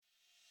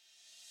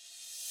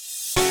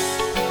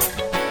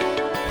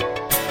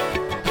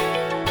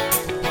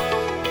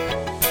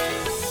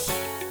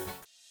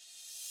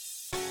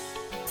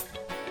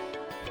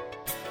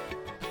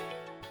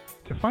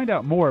find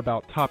out more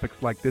about topics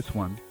like this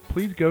one,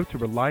 please go to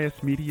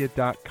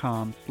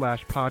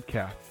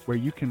reliasmedia.com/podcast, where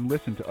you can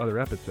listen to other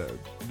episodes.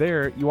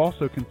 There, you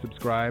also can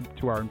subscribe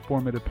to our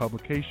informative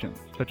publications,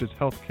 such as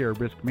Healthcare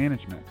Risk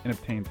Management, and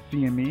obtain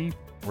CME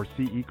or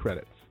CE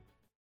credits.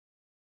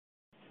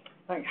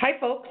 Hi,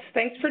 folks.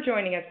 Thanks for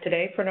joining us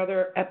today for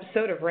another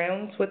episode of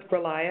Rounds with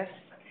Relias.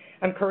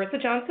 I'm Carissa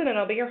Johnson, and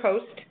I'll be your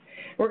host.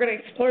 We're going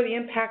to explore the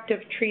impact of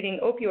treating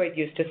opioid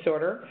use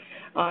disorder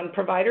on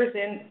providers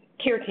and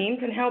care teams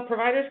and how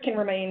providers can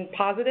remain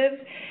positive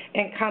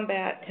and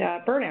combat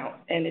burnout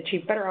and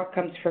achieve better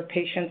outcomes for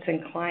patients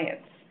and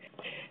clients.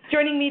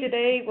 Joining me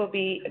today will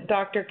be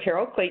Dr.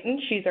 Carol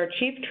Clayton. She's our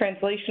Chief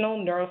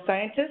Translational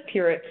Neuroscientist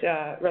here at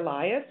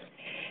Relias.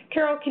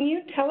 Carol, can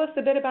you tell us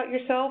a bit about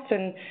yourself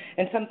and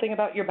something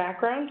about your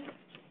background?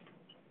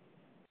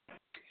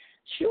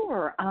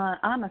 Sure.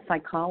 I'm a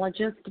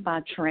psychologist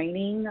by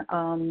training.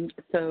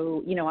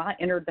 So, I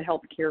entered the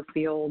healthcare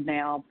field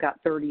now. I've got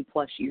 30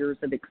 plus years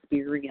of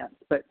experience,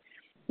 but,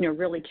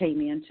 really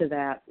came into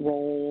that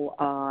role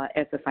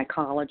as a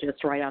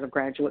psychologist right out of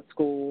graduate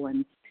school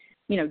and,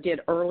 did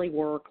early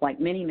work like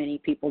many, many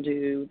people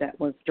do that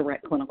was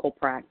direct clinical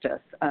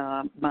practice.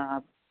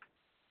 My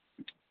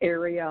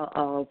area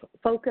of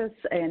focus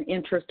and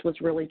interest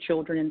was really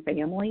children and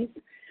families.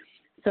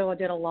 So I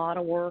did a lot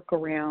of work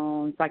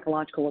around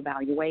psychological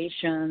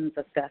evaluations,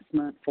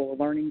 assessment for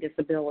learning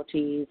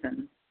disabilities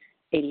and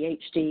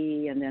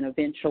ADHD, and then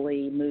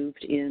eventually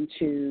moved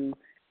into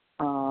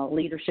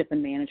leadership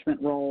and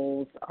management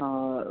roles,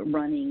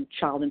 running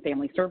child and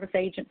family service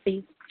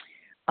agencies.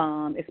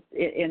 And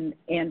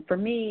for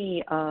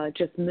me,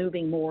 just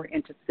moving more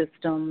into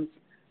systems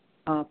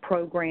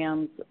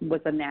programs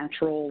was a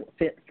natural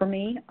fit for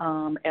me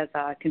as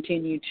I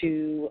continued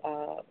to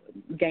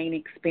gain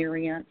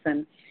experience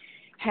and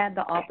had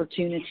the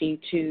opportunity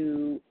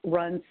to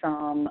run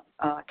some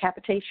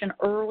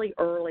early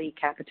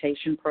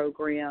capitation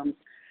programs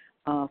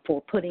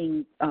for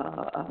putting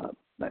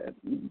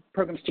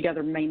programs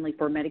together mainly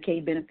for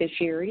Medicaid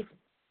beneficiaries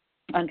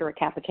under a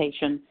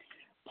capitation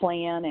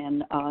plan,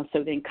 and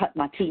so then cut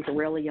my teeth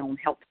really on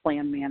health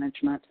plan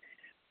management.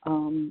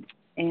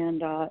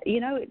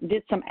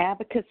 Did some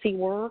advocacy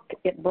work.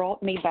 It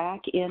brought me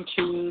back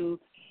into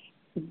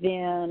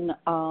then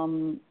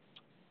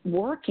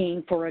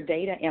working for a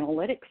data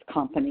analytics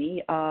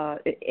company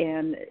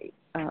in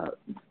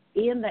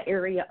the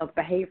area of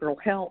behavioral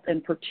health,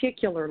 and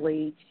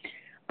particularly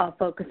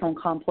focus on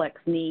complex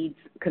needs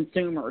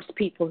consumers,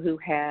 people who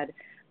had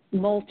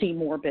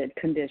multi-morbid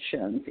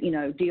conditions,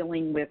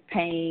 dealing with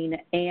pain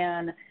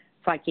and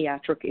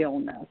psychiatric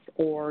illness,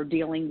 or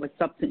dealing with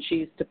substance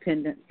use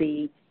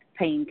dependency,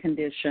 pain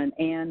condition,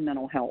 and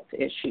mental health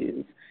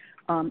issues.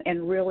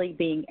 And really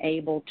being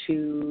able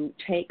to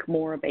take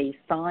more of a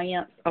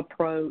science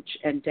approach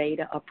and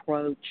data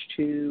approach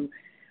to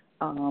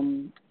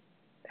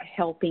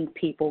helping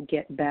people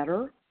get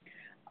better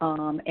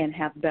and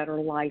have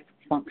better life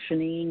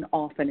functioning,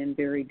 often in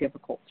very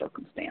difficult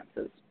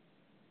circumstances.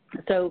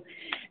 So,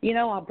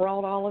 I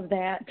brought all of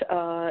that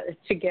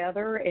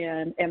together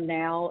and am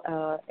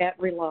now at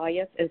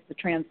Relias as the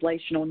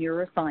translational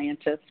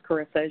neuroscientist,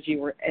 Carissa, as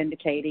you were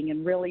indicating,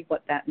 and really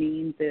what that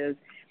means is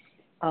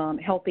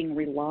helping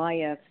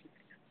Relias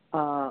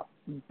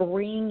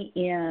bring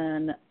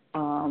in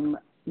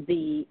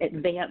the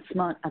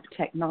advancement of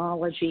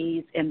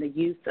technologies and the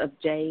use of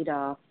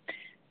data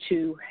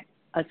to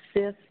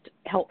assist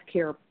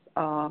healthcare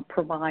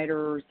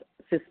providers,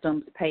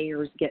 systems,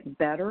 payers get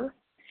better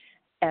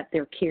at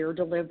their care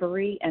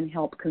delivery and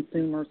help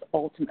consumers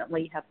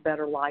ultimately have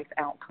better life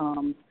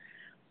outcomes,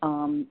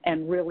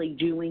 and really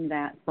doing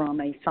that from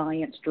a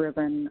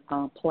science-driven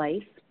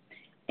place.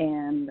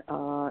 And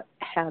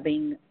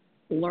having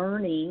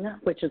learning,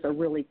 which is a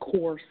really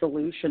core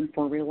solution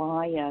for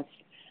Relias,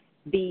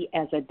 be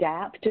as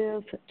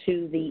adaptive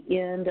to the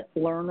end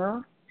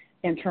learner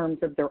in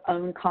terms of their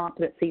own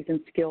competencies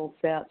and skill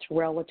sets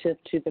relative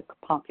to the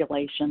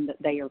population that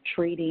they are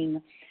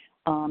treating,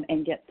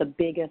 and get the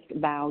biggest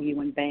value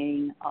and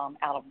bang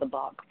out of the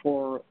buck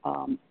for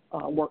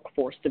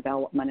workforce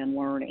development and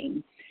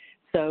learning.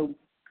 So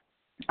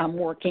I'm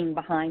working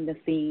behind the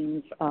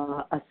scenes,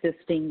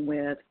 assisting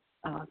with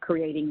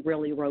creating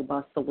really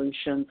robust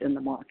solutions in the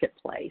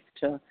marketplace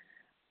to,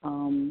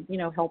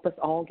 help us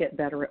all get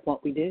better at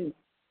what we do.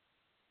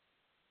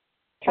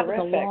 That was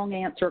a long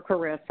answer,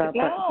 Carissa, but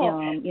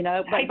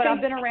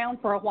I've been around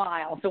for a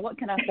while, so what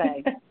can I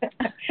say?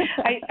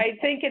 I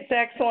think it's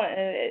excellent.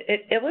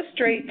 It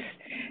illustrates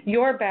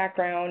your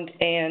background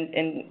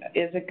and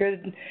is a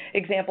good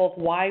example of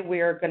why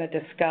we're going to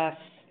discuss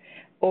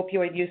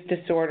opioid use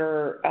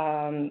disorder,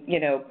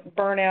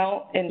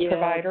 burnout in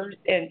providers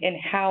and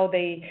how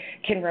they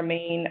can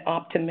remain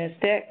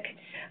optimistic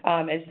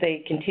as they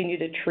continue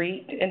to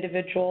treat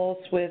individuals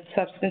with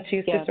substance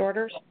use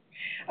disorders.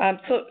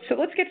 So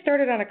let's get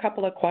started on a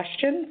couple of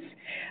questions.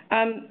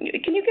 Can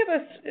you give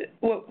us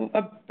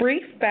a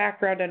brief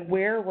background on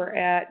where we're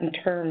at in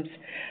terms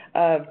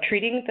of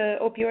treating the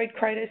opioid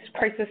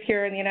crisis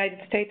here in the United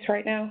States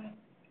right now?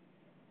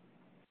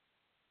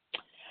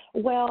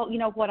 Well,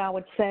 what I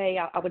would say,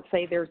 I would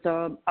say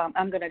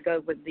I'm going to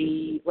go with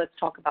let's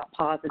talk about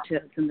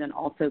positives and then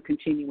also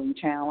continuing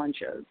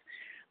challenges.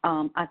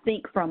 I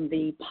think from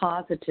the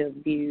positive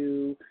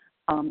view,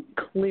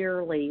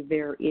 clearly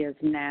there is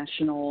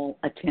national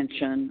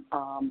attention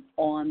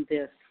on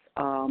this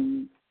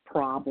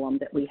problem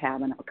that we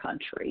have in our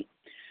country.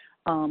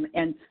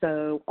 And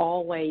so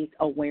always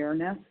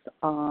awareness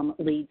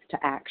leads to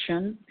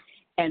action,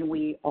 and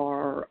we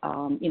are,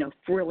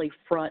 really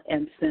front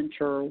and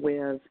center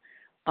with,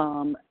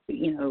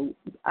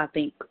 I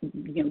think,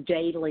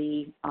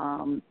 daily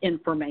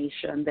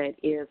information that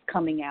is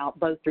coming out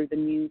both through the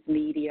news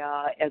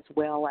media as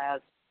well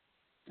as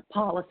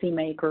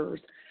policymakers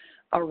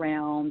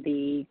around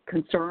the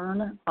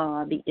concern,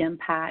 the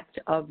impact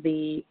of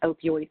the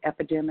opioid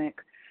epidemic.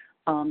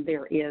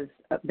 There has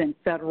been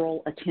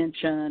federal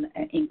attention,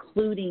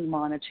 including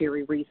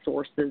monetary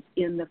resources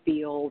in the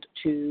field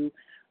to,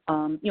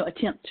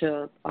 attempt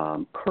to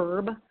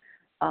curb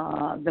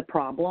the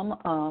problem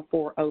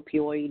for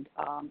opioid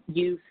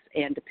use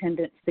and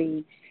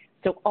dependency.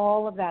 So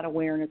all of that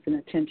awareness and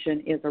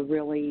attention is a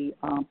really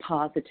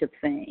positive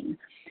thing.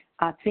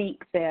 I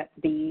think that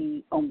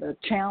on the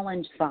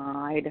challenge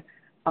side,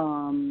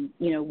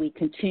 we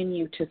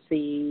continue to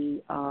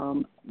see,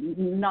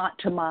 not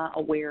to my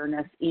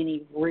awareness,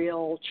 any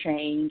real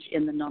change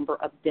in the number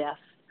of deaths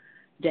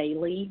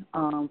daily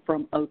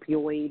from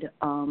opioid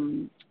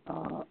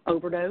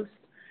overdose,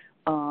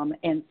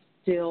 and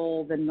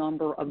still the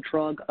number of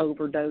drug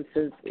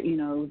overdoses,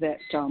 that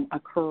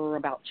occur,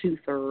 about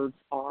 2/3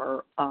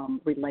 are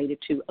related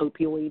to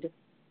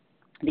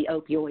the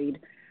opioid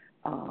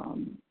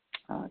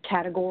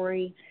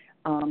category.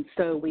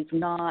 So we've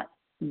not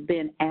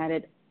been at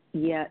it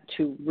yet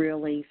to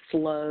really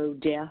slow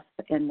death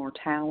and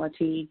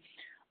mortality.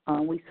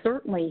 We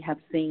certainly have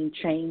seen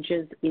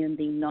changes in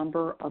the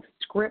number of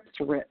scripts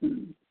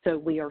written. So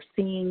we are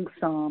seeing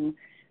some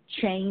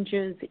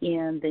changes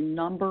in the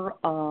number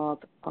of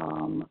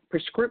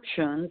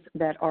prescriptions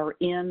that are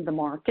in the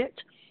market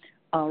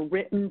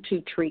written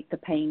to treat the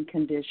pain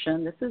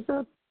condition. This is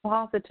a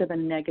positive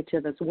and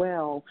negative as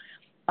well.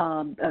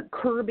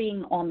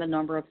 Curbing on the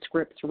number of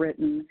scripts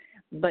written,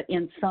 but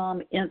in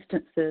some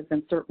instances,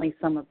 and certainly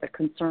some of the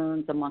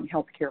concerns among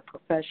healthcare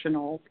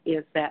professionals,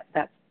 is that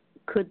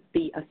could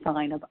be a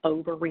sign of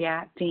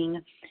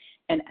overreacting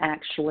and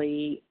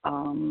actually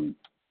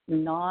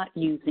not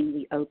using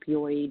the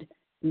opioid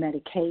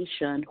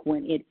medication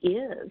when it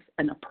is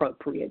an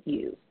appropriate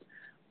use.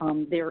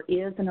 There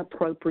is an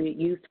appropriate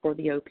use for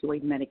the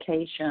opioid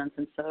medications,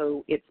 and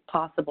so it's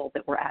possible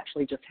that we're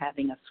actually just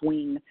having a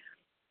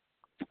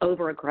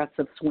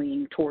over-aggressive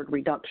swing toward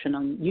reduction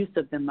on use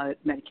of the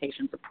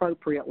medications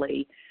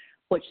appropriately,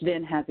 which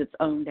then has its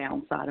own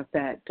downside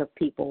effect of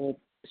people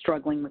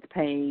struggling with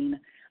pain,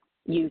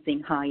 using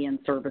high-end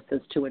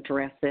services to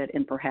address it,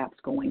 and perhaps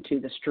going to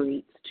the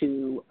streets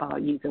to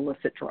use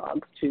illicit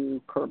drugs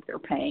to curb their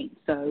pain.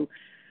 So,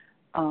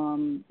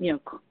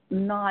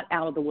 not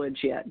out of the woods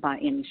yet by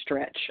any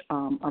stretch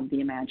of the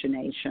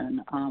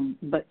imagination,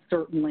 but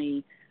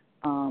certainly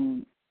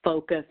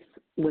focus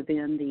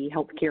within the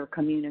healthcare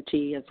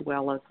community as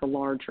well as the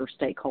larger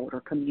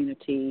stakeholder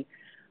community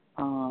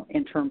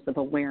in terms of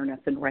awareness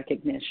and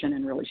recognition,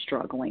 and really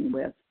struggling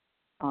with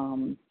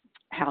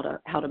how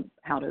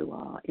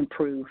to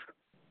improve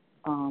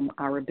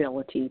our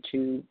ability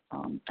to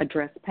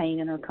address pain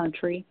in our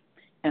country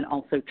and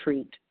also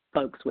treat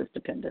folks with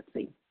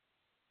dependency.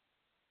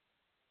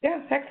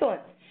 Yeah,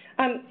 excellent.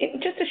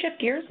 Just to shift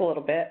gears a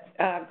little bit,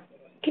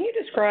 can you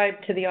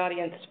describe to the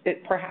audience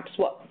perhaps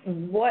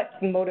what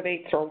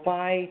motivates or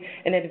why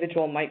an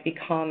individual might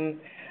become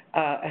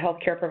a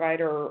healthcare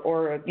provider,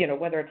 or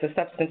whether it's a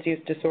substance use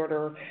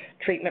disorder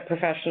treatment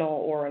professional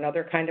or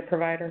another kind of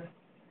provider?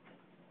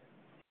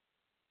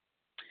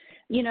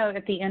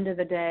 At the end of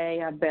the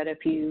day, I bet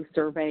if you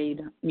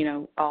surveyed,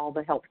 all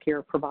the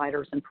healthcare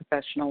providers and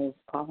professionals,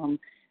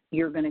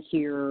 you're going to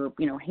hear,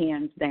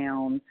 hands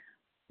down,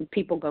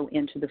 people go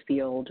into the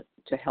field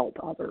to help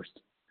others.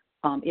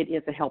 It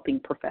is a helping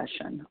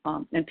profession,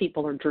 and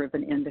people are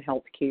driven into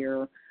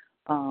healthcare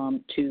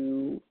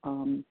to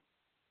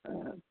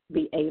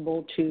be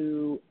able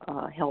to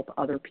help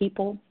other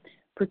people,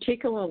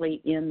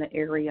 particularly in the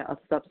area of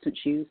substance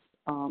use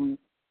and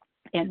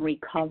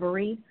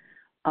recovery.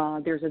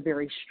 There's a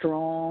very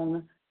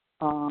strong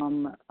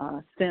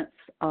sense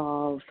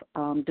of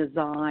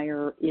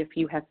desire, if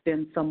you have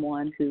been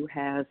someone who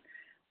has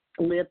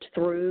lived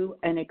through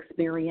an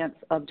experience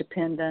of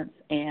dependence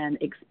and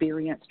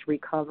experienced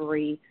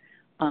recovery,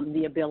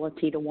 the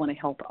ability to want to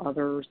help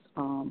others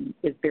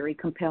is very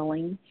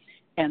compelling,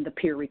 and the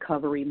peer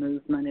recovery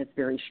movement is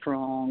very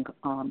strong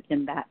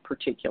in that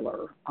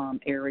particular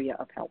area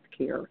of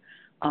healthcare.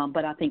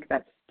 But I think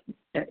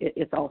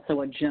it's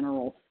also a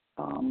general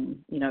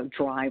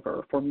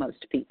driver for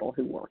most people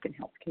who work in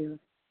healthcare.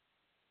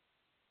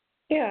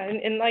 Yeah,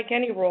 and like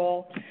any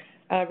role,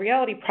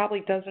 reality probably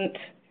doesn't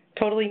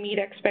totally meet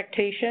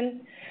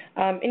expectation.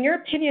 In your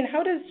opinion,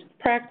 how does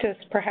practice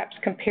perhaps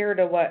compare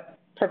to what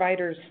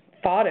providers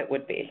thought it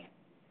would be?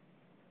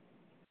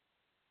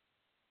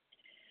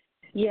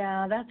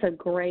 Yeah, that's a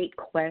great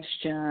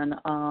question.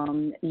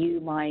 You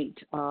might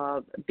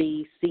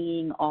be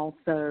seeing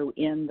also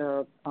in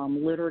the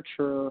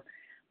literature,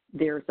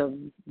 there's a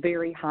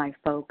very high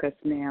focus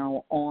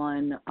now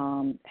on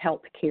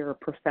healthcare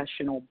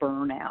professional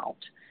burnout,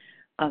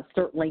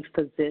 certainly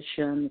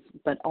physicians,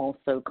 but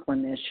also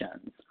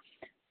clinicians.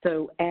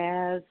 So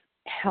as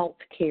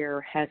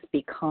healthcare has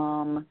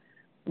become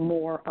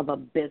more of a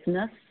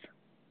business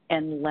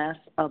and less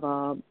of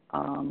a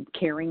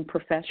caring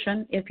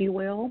profession, if you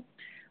will,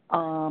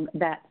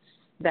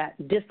 that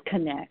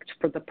disconnect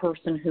for the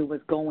person who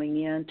was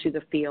going into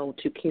the field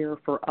to care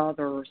for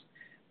others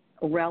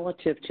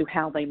relative to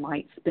how they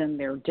might spend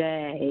their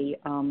day,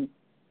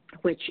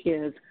 which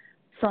is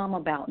some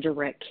about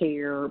direct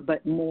care,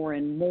 but more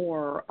and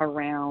more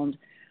around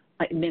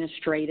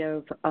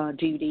administrative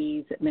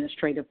duties,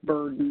 administrative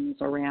burdens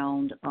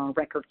around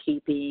record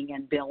keeping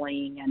and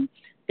billing and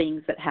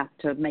things that have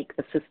to make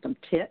the system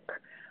tick,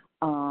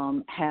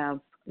 have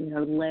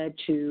led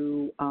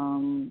to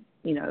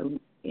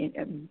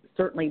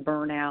certainly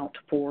burnout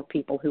for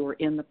people who are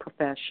in the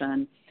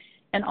profession,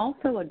 and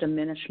also a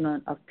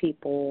diminishment of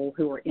people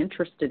who are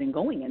interested in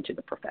going into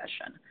the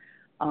profession.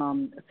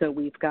 So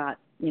we've got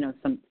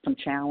some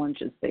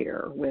challenges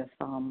there with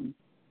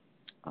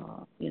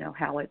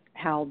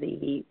how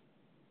the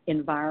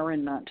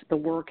environment, the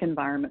work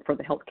environment for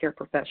the healthcare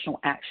professional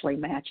actually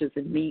matches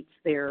and meets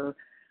their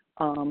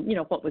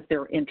what was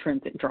their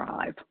intrinsic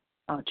drive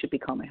to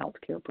become a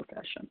healthcare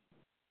professional.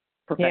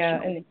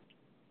 Yeah,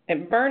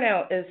 and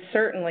burnout is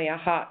certainly a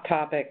hot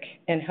topic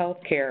in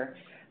healthcare.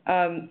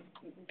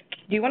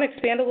 Do you want to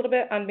expand a little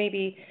bit on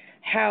maybe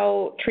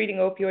how treating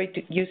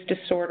opioid use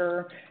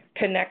disorder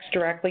connects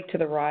directly to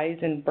the rise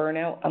in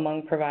burnout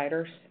among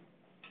providers?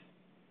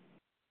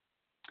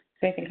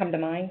 Does anything come to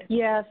mind?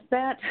 Yes,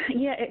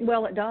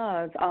 it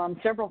does.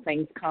 Several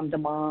things come to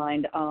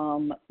mind.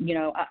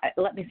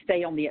 Let me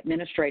stay on the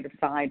administrative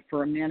side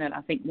for a minute.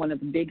 I think one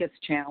of the biggest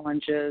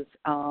challenges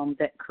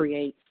that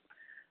creates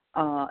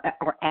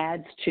or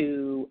adds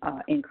to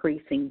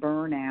increasing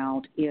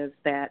burnout is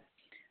that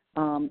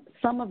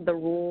some of the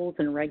rules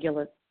and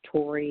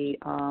regulatory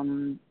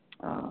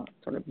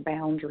sort of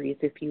boundaries,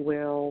 if you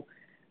will,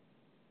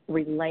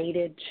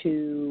 related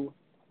to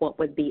what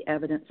would be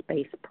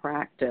evidence-based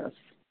practice,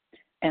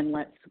 and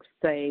let's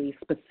say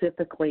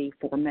specifically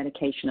for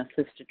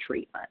medication-assisted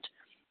treatment.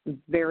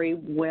 Very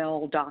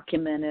well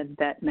documented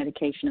that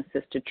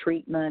medication-assisted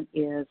treatment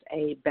is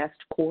a best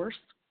course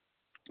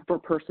for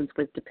persons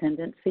with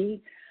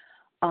dependency.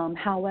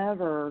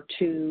 However,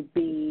 to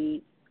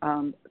be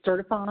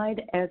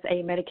certified as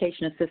a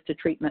medication-assisted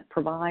treatment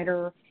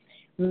provider,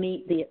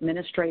 meet the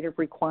administrative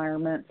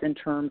requirements in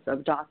terms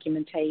of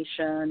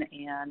documentation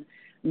and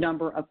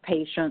number of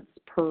patients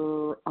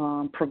per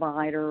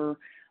provider,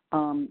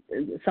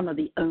 some of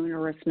the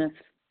onerousness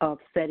of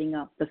setting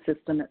up the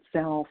system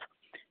itself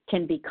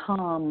can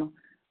become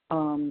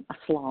a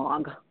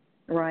slog,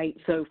 right?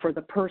 So for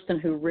the person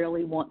who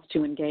really wants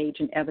to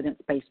engage in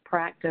evidence-based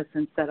practice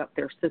and set up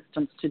their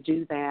systems to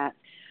do that,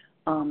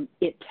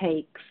 it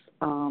takes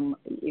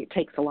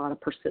a lot of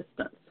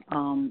persistence,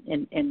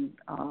 and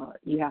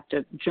you have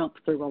to jump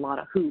through a lot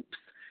of hoops.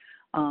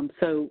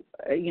 So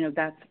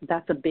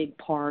that's a big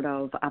part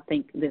of, I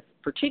think, this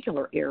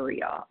particular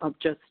area of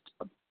just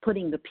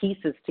putting the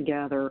pieces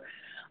together.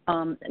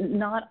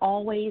 Not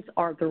always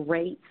are the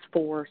rates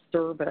for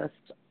service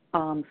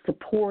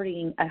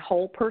supporting a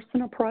whole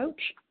person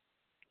approach.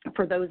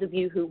 For those of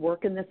you who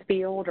work in this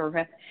field or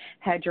have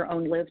had your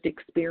own lived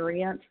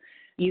experience,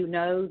 you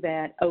know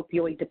that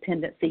opioid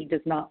dependency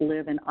does not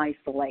live in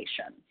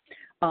isolation.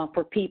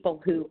 For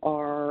people who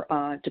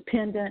are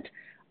dependent,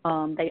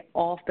 they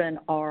often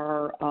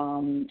are,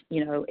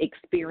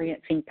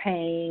 experiencing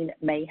pain,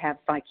 may have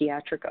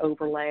psychiatric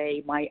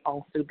overlay, might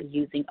also be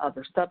using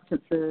other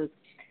substances,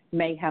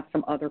 may have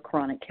some other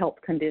chronic health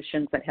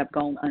conditions that have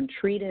gone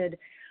untreated,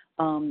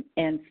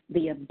 and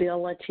the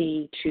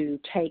ability to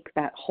take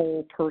that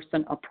whole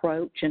person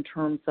approach in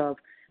terms of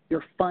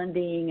your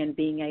funding and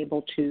being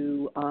able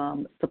to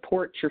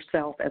support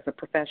yourself as a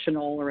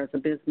professional or as a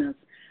business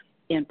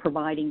in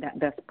providing that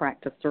best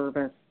practice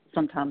service.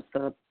 Sometimes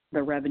the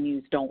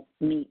revenues don't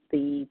meet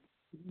the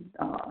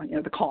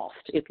cost,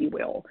 if you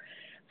will.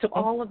 So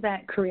all of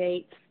that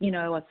creates,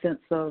 a sense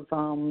of,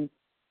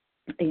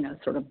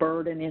 sort of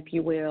burden, if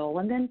you will.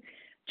 And then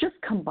just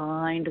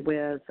combined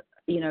with,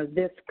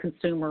 this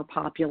consumer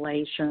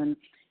population,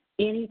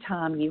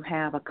 anytime you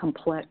have a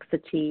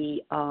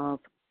complexity of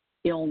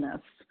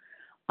illness,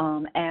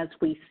 as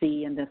we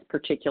see in this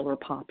particular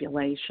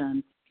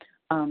population,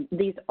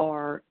 these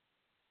are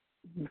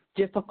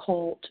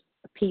difficult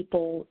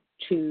people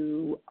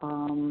to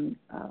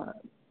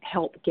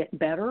help get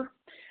better.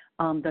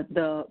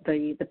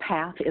 The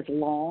path is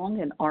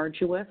long and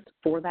arduous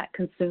for that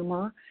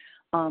consumer.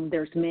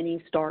 There's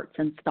many starts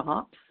and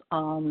stops,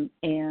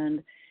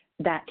 and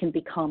that can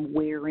become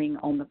wearing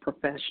on the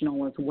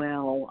professional as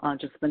well,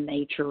 just the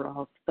nature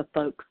of the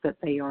folks that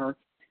they are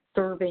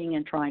serving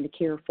and trying to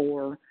care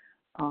for.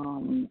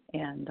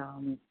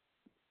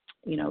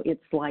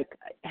 it's like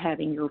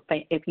having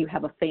if you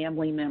have a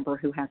family member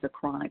who has a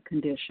chronic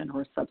condition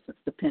or a substance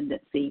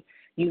dependency,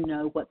 you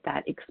know what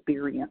that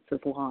experience is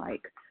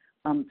like.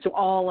 So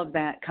all of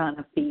that kind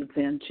of feeds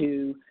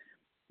into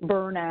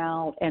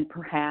burnout and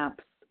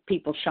perhaps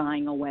people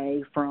shying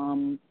away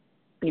from,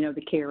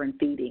 the care and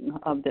feeding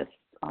of this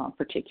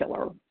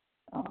particular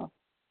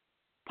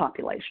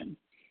population.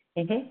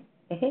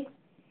 Mm-hmm. Mm-hmm.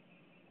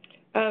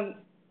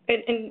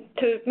 And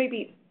to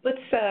maybe let's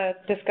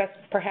discuss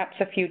perhaps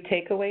a few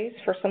takeaways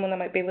for someone that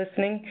might be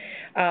listening.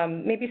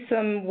 Maybe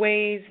some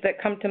ways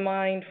that come to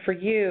mind for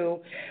you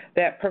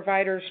that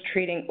providers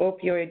treating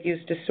opioid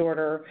use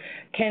disorder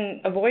can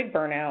avoid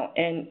burnout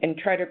and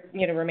try to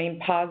remain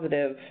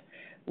positive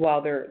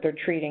while they're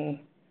treating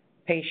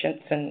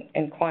patients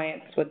and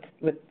clients with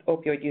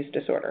opioid use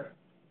disorder.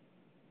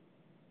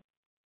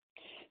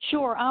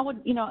 Sure, I'll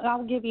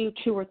give you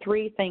 2 or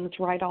 3 things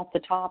right off the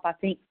top. I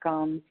think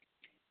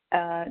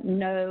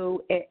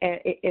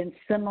and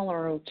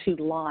similar to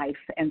life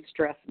and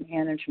stress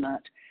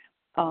management,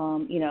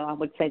 I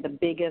would say the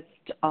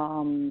biggest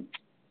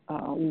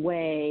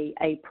way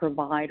a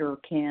provider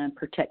can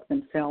protect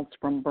themselves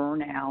from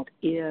burnout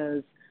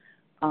is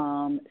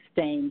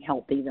staying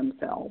healthy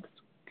themselves.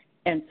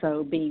 And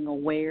so being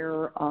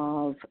aware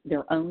of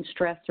their own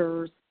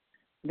stressors,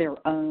 their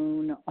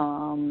own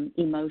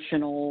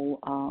emotional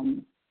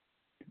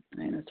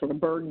sort of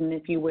burden,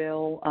 if you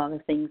will, the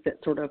things that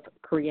sort of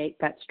create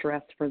that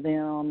stress for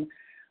them,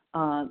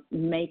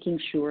 making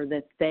sure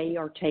that they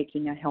are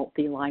taking a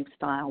healthy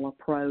lifestyle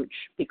approach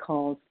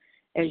because,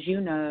 as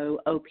you know,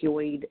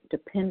 opioid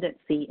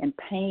dependency and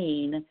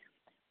pain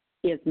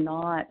is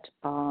not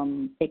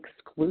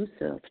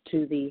exclusive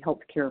to the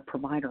healthcare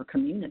provider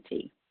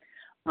community.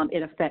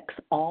 It affects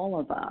all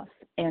of us.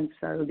 And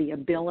so the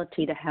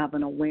ability to have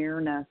an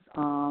awareness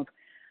of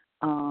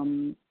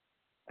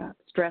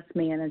stress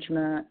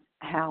management,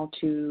 how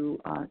to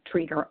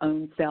treat our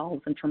own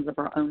selves in terms of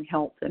our own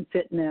health and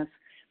fitness,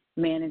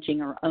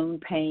 managing our own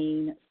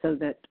pain so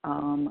that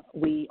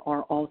we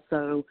are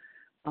also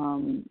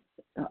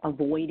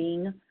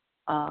avoiding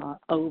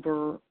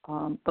overuse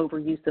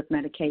of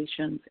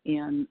medications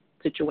in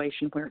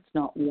situations where it's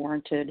not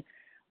warranted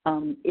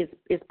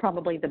is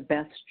probably the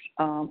best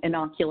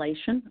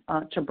inoculation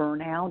to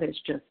burnout. Is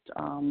just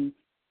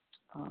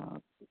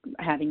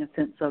having a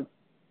sense of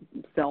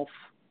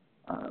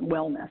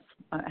wellness,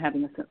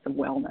 having a sense of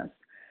wellness.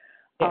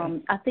 Yeah.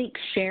 I think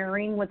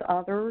sharing with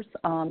others,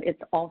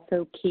 it's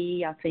also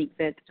key. I think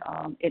that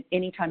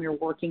anytime you're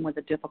working with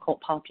a difficult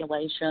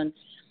population,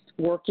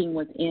 working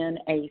within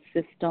a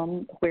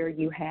system where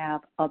you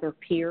have other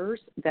peers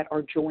that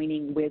are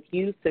joining with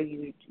you, so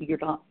you're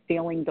not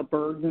feeling the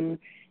burden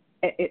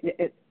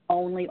it's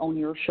only on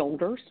your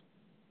shoulders,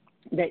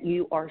 that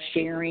you are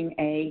sharing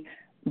a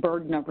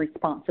burden of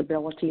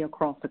responsibility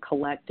across a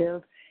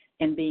collective,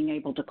 and being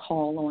able to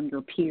call on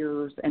your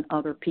peers and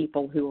other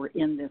people who are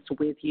in this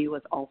with you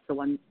is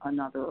also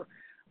another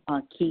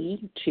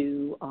key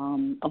to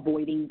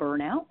avoiding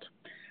burnout.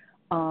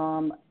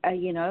 From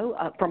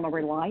a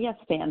Relia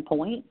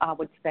standpoint, I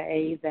would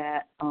say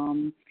that,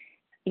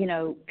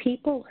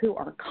 people who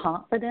are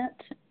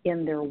confident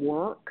in their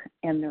work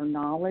and their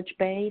knowledge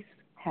base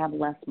have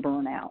less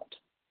burnout.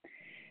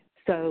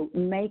 So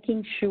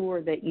making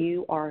sure that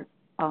you are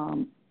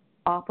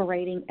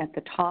operating at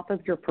the top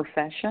of your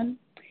profession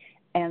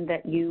and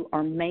that you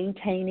are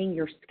maintaining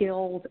your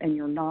skills and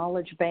your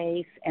knowledge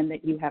base and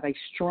that you have a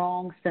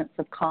strong sense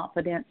of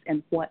confidence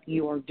in what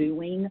you are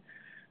doing.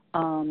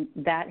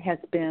 That has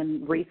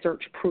been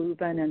research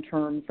proven in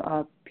terms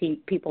of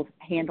people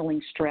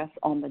handling stress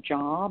on the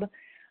job,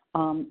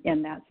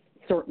 and that's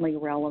certainly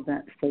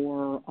relevant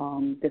for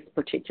this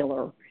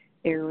particular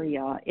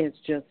area, is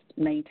just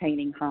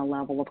maintaining high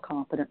level of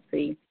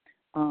competency,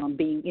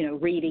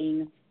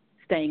 reading,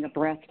 staying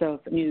abreast of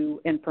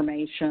new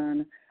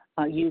information,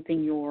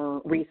 using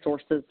your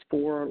resources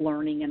for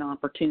learning and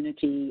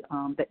opportunity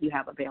that you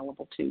have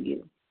available to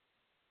you.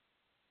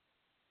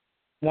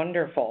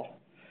 Wonderful.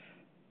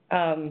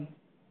 I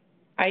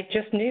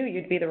just knew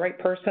you'd be the right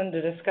person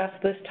to discuss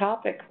this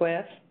topic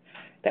with.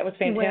 That was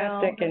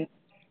fantastic, and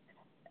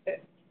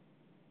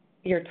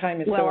your time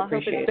is so appreciated. Well, I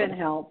hope it's been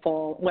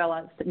helpful.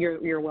 Well,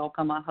 you're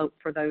welcome. I hope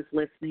for those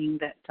listening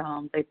that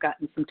they've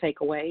gotten some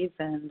takeaways,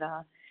 and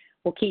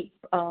we'll keep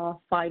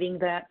fighting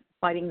that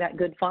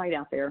good fight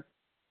out there.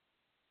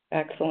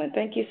 Excellent.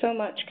 Thank you so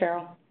much,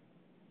 Carol.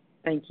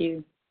 Thank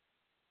you.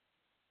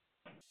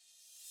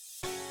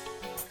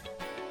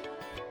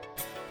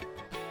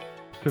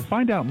 To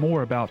find out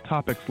more about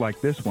topics like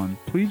this one,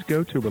 please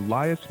go to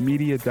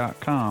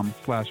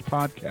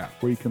reliasmedia.com/podcast,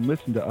 where you can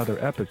listen to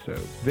other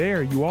episodes.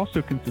 There, you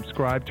also can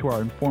subscribe to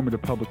our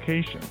informative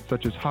publications,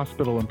 such as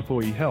Hospital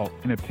Employee Health,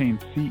 and obtain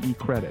CE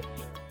credits.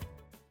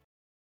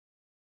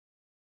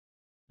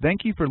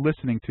 Thank you for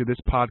listening to this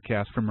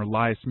podcast from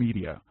Relias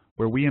Media,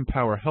 where we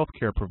empower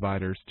healthcare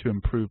providers to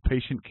improve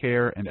patient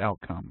care and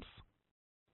outcomes.